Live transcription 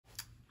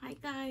Hi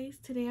guys,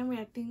 today I'm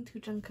reacting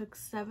to Jung Kook's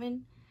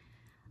 7.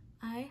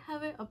 I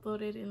haven't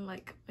uploaded in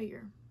like a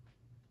year.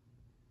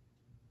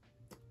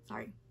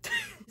 Sorry.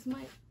 It's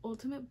my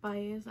ultimate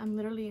bias. I'm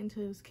literally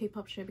into this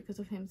K-pop shit because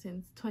of him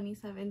since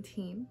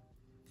 2017.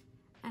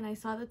 And I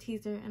saw the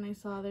teaser and I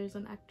saw there's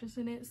an actress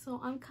in it,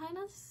 so I'm kind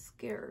of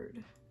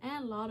scared.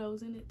 And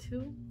Latto's in it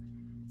too.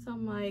 So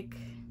I'm like,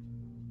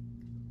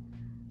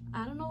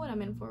 I don't know what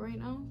I'm in for right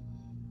now.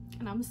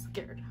 And I'm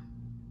scared.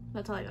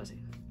 That's all I gotta say.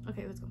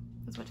 Okay, let's go.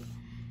 Let's watch it.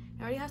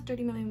 It already has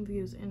 30 million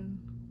views, and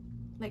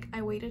like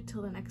I waited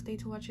till the next day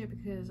to watch it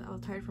because I was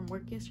tired from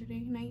work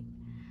yesterday night.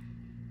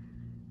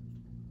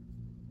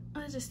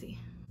 Let's just see.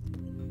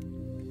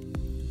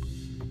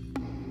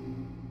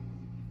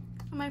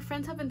 My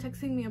friends have been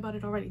texting me about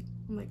it already.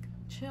 I'm like,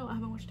 chill, I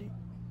haven't watched it.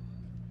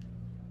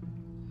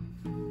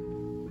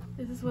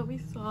 This is what we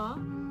saw.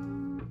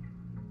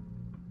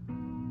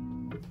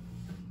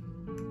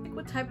 Like,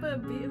 what type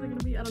of beat is it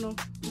gonna be? I don't know.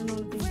 I don't know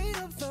what to think.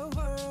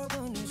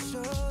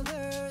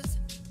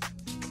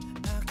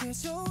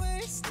 You're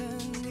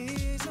wasting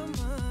ease of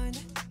mind.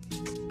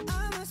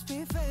 I must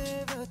be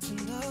favored to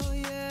know,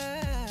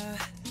 yeah.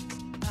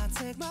 I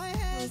take my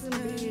hands and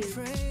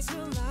praise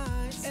your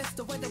lines. It's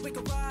the way that we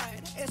can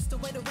ride. It's the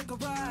way that we can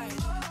ride.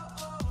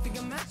 Think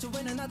I'm meant to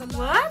win another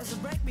life. So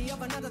break me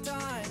up another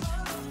time.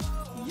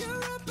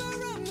 You're up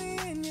around me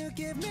and you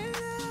give me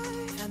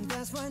life. And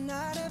that's why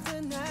night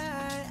after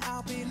night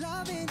I'll be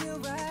loving you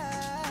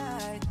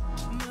right.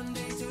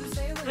 Monday,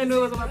 Tuesday, Wednesday, I knew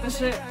it was about this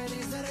shit.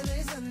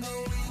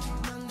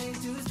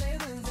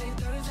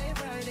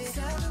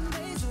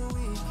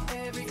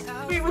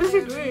 Wait, what is he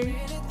doing?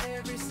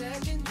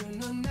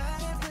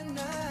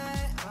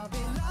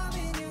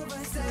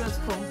 That's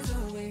cool.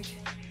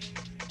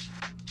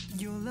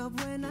 You love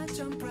when I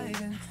jump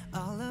right in.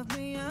 All of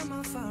me, I'm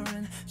a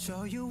foreign.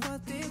 Show you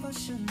what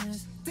devotion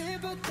is.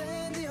 Deeper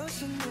than the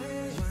ocean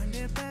is. Wind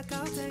it back,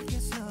 I'll take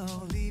it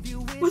slow. Leave you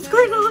with what's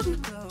going on?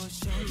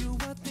 Show you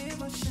what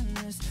devotion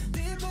is.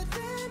 Deeper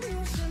than the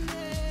ocean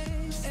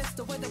is. It's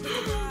the way that we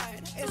can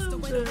ride. It's the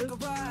way that we can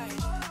ride.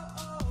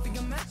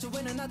 To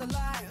win another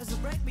life, so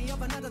break me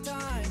up another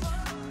time.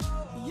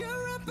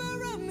 You're up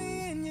around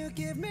me and you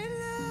give me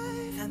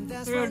life, and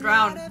that's why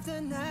night after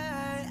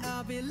night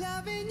I'll be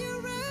loving you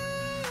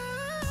right.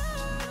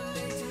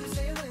 Monday,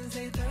 Tuesday,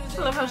 Wednesday,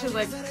 Thursday, I love how she's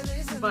like,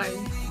 bye.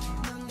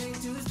 Monday,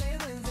 Tuesday,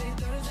 Wednesday,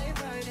 Thursday,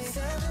 Friday,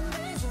 7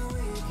 days a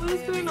week. What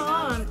is going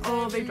on?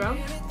 Oh, they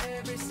drunk?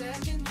 Every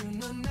second, you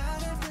know,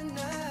 night after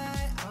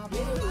night I'll be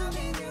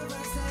loving you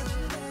right.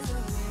 7 days a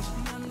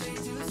week. Monday,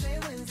 Tuesday,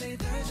 Wednesday,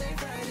 Thursday,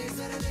 Friday,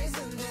 Saturday,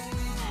 Sunday.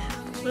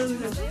 Oh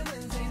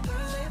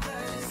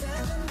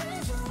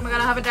my god,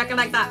 I have a jacket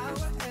like that.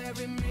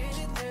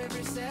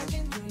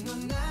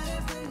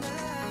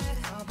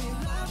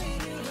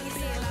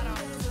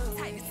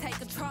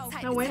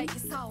 Now when?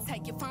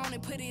 Take your phone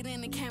and put it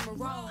in the camera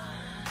roll.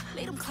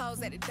 Leave them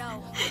clothes at the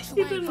door.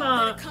 He did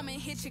not. Come and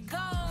hit your goal.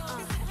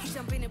 He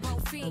jumping in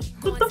both feet.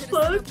 What the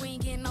fuck? We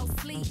ain't getting no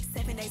sleep.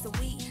 7 days a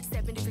week,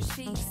 7 different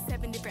sheets,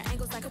 7 different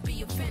angles. That could be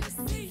your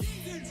fantasy.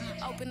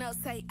 Open up,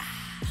 say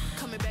ah.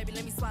 Come here, baby,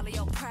 let me swallow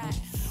your pride.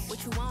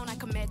 What you want, I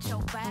can match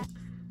your vibe.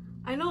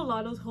 I know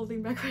Latto's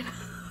holding back right now.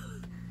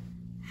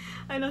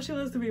 I know she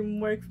wants to be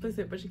more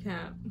explicit, but she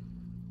can't.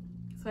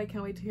 So I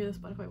can't wait to hear the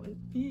Spotify one.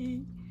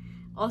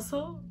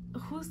 Also,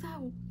 who's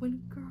that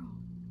one girl?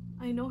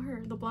 I know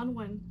her, the blonde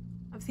one.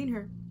 I've seen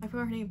her. I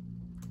forgot her name.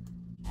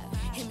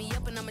 Hit me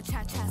up and I'ma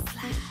cha-cha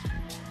slide.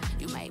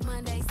 You make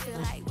Mondays feel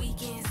like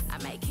weekends.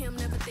 I make him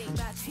never think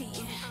about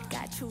cheating.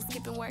 Got you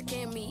skipping work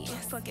and me.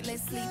 Fuck it,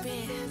 let's sleep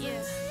in.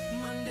 Yeah.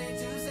 Monday,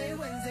 Tuesday,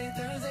 Wednesday,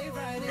 Thursday,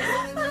 Friday,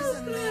 Saturday,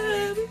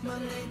 Sunday.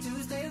 Monday,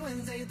 Tuesday,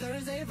 Wednesday,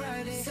 Thursday,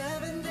 Friday,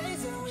 7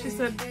 days a week. She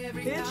said,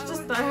 bitch,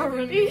 just die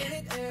already.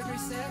 Every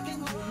second,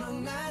 you know,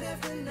 night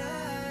after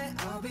night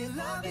I'll be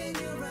loving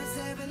you right.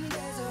 7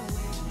 days a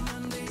week.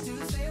 Monday,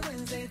 Tuesday,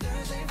 Wednesday,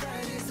 Thursday,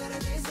 Friday,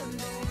 Saturday,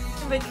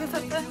 Sunday. They kiss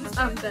at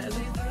the I'm dead.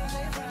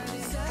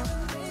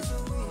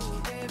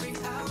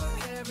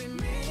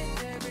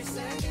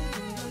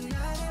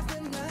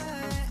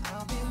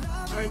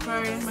 Alright,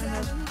 sorry, in my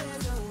head.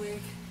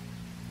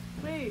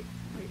 Wait.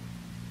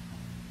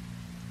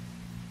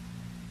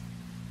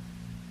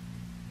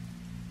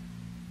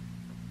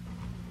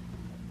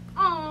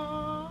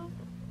 Aww.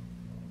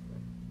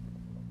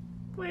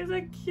 Why is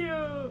that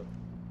cute?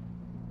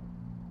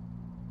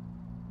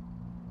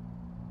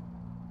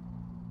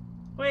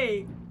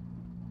 Wait.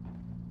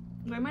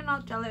 Why am I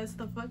not jealous?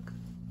 The fuck?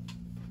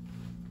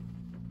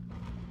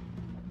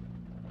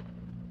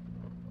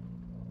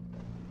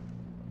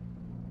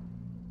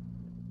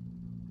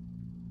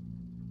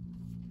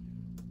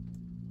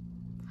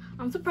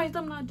 I'm surprised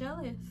I'm not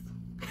jealous.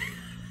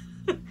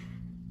 I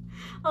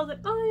was like,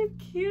 oh, they're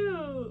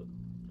cute.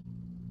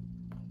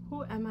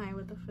 Who am I?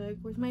 What the fuck?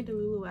 Where's my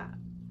Delulu at?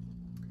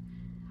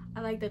 I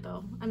liked it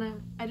though. And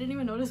I didn't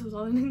even notice it was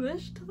all in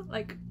English.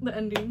 Like the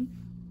ending.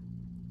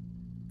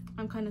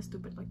 I'm kind of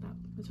stupid like that.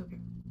 It's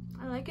okay.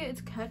 I like it. It's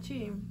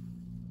catchy.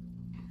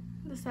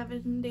 The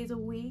 7 days a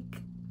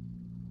week.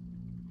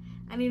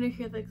 I need to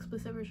hear the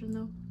explicit version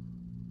though.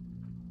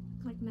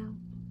 Like now.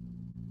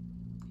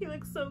 He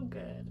looks so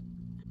good.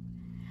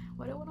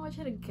 Why do I want to watch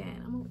it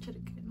again? I'm gonna watch it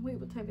again. Wait,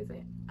 what time is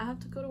it? I have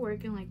to go to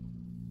work in like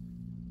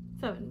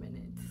 7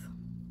 minutes.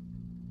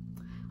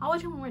 I'll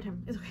watch it one more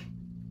time. It's okay.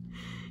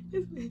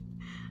 It's okay.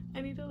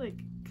 I need to like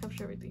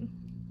capture everything.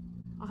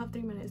 I'll have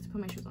 3 minutes to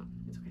put my shoes on.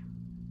 It's okay.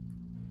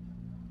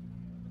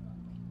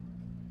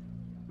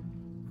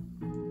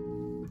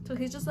 So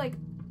he's just like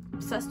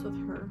obsessed with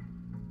her.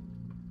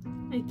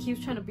 And he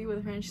keeps trying to be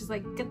with her and she's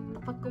like, get the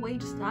fuck away,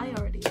 just die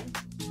already.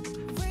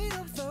 Weight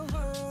of the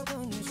world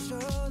on your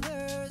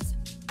shoulders.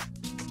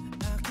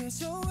 I guess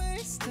you're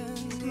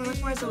wasting. Look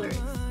more at the lyrics.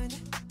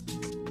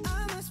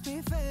 I must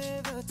be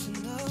favored to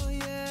know,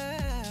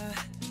 yeah.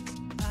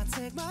 I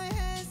take my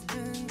hands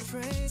and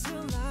trace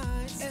your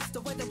lines. It's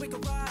the way that we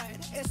can ride.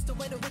 It's the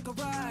way that we can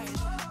ride.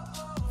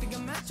 Think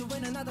I'm meant to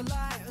win another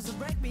life, so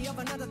break me up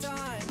another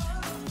time.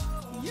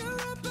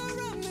 You're up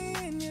around me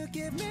and you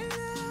give me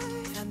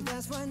life, and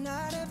that's why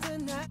night after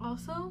night.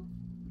 Also,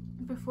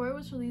 before it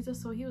was released, I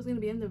saw he was gonna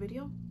be in the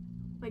video.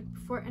 Like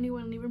before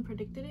anyone even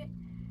predicted it,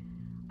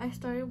 I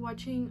started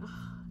watching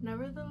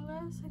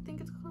Nevertheless, I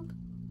think it's called.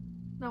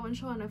 That one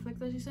show on Netflix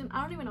that she's in.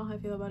 I don't even know how I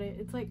feel about it.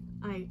 It's like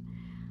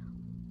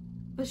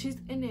but she's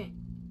in it,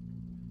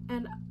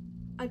 and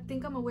I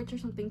think I'm a witch or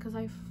something because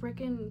I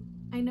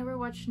never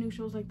watch new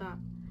shows like that.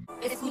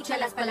 Escucha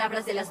las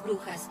palabras de las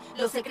brujas,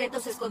 los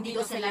secretos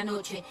escondidos en la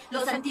noche.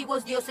 Los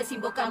antiguos dioses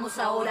invocamos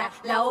ahora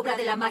la obra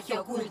de la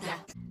magia oculta.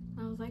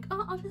 I was like,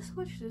 oh, I'll just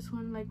watch this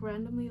one like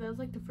randomly. That was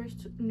like the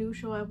first new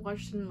show I've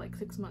watched in like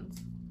 6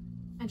 months.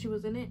 And she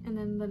was in it, and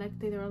then the next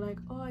day they were like,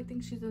 oh, I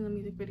think she's in the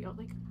music video. I was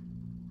like,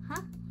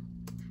 huh?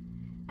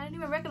 I didn't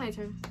even recognize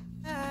her.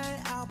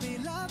 I'll be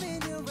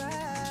loving you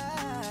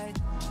right.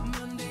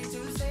 Monday,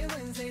 Tuesday,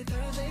 Wednesday,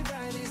 Thursday,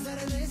 Friday,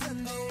 Saturday,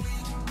 Sunday.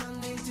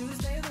 Monday,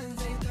 Tuesday,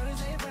 Wednesday,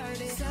 Thursday,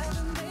 Friday,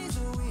 7 days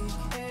a week.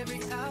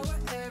 Every hour,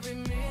 every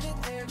minute,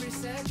 every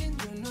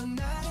second. You know,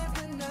 night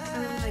after night.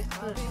 And then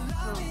like I'll be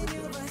loving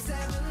you right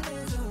 7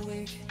 days a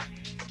week.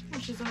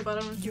 she's on the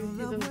bottom and she's in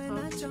the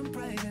top.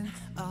 Right in.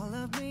 All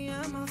of me,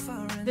 I'm a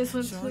foreign. This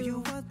one Show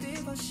you too. what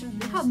devotion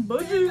They is. have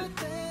budget.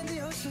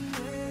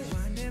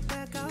 Wind it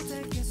back, I'll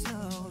take it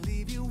slow.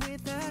 Leave you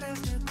with that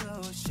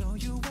afterglow. Show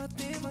you what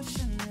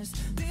devotion is.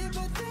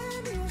 Deeper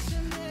than the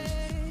ocean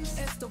is.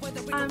 It's the way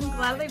that we I'm can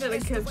glad they ride. didn't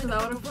It's the kiss way because I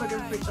that would we have fucking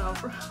ride. freaked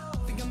out, bro.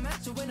 Think I'm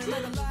meant to win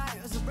another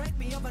life, so break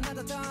me up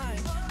another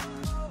time.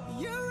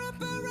 You're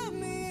up around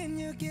me and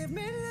you give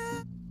me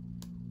love.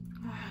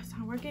 It's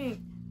not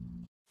working.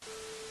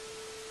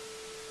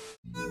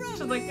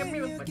 She's like, get me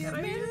the fuck out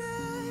of here.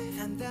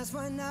 And that's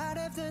why night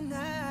after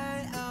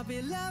night I'll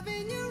be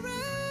loving you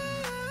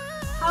right.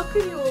 How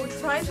could you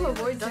try to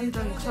avoid Jung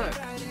Kook?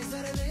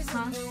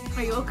 Huh?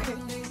 Are you okay?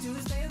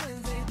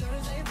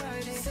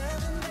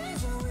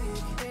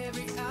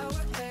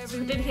 So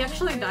did he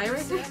actually die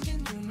right there?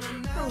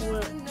 Or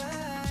what?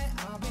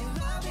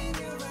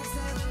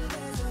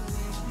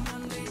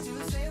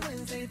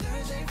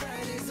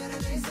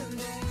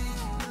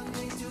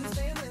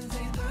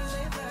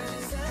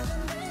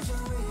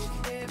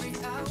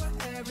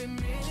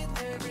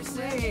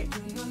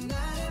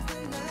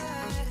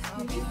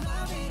 Wait.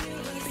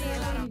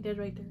 He did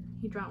right there.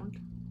 He drowned.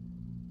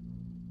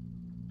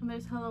 And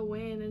there's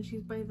Halloween and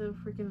she's by the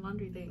freaking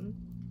laundry thing.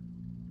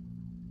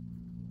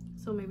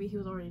 So maybe he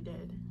was already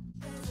dead.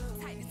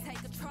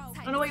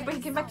 Oh no, wait, but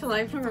he came back to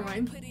life. Never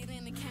mind.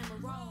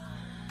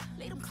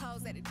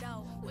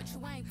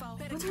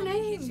 What's her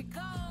name?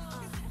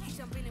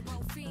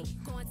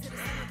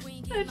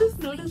 I just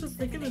noticed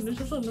the freaking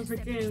initials on the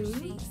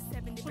freaking.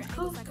 What's it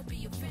called?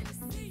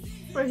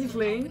 Where he's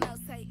laying?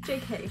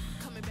 JK.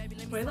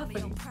 Why is that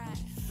funny?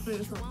 Wait,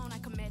 it's not.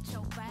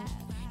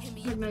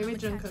 Like, not even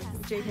Jung Kook.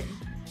 JK.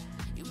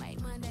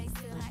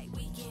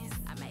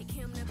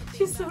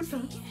 She's so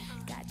dumb.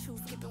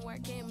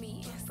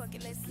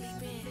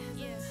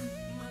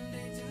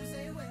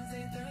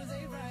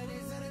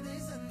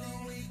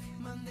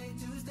 Monday,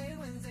 Tuesday,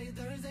 Wednesday,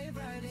 Thursday,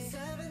 Friday,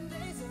 7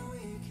 days a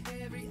week.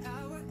 Every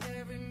hour,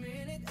 every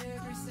minute,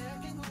 every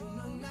second. You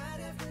know,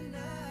 night after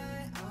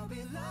night, I'll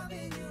be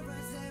loving you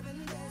right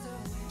 7 days a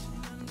week.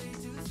 Monday,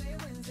 Tuesday,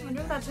 Wednesday. I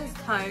wonder if that's his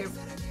type.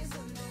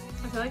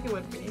 I feel like it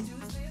would be.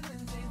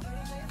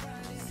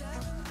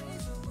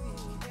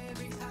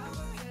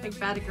 Like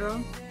bad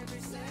girl.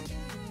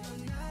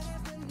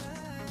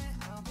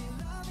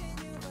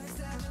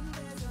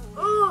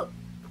 Oh!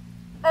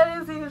 I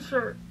didn't see his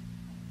shirt.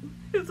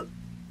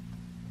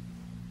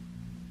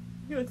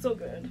 He looks so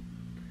good.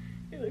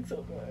 He looks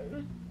so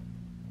good.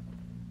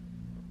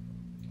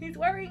 He's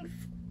wearing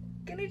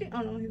skinny jeans.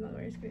 Oh no, he's not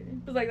wearing skinny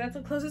jeans. But like, that's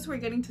the closest we're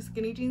getting to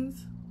skinny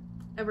jeans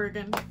ever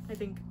again, I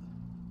think.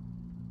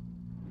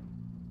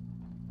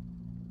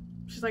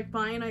 She's like,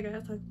 fine, I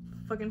guess. I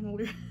fucking hold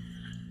your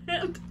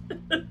hand.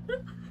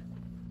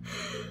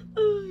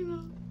 Oh, I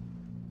know.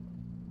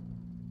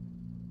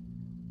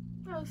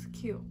 That was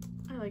cute.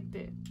 I liked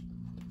it.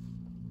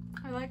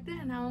 I liked it,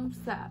 and now I'm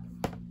sad.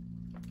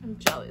 I'm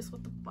jealous.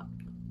 What the fuck?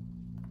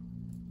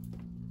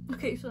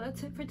 Okay, so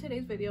that's it for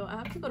today's video. I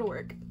have to go to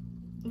work.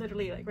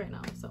 literally like right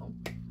now. So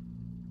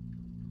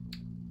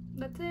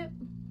that's it.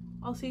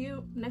 I'll see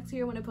you next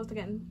year when I post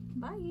again.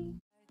 Bye.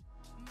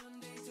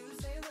 Monday,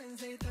 Tuesday,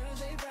 Wednesday,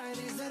 Thursday,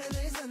 Friday,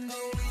 Saturday,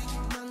 Sunday.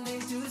 Monday,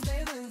 Tuesday,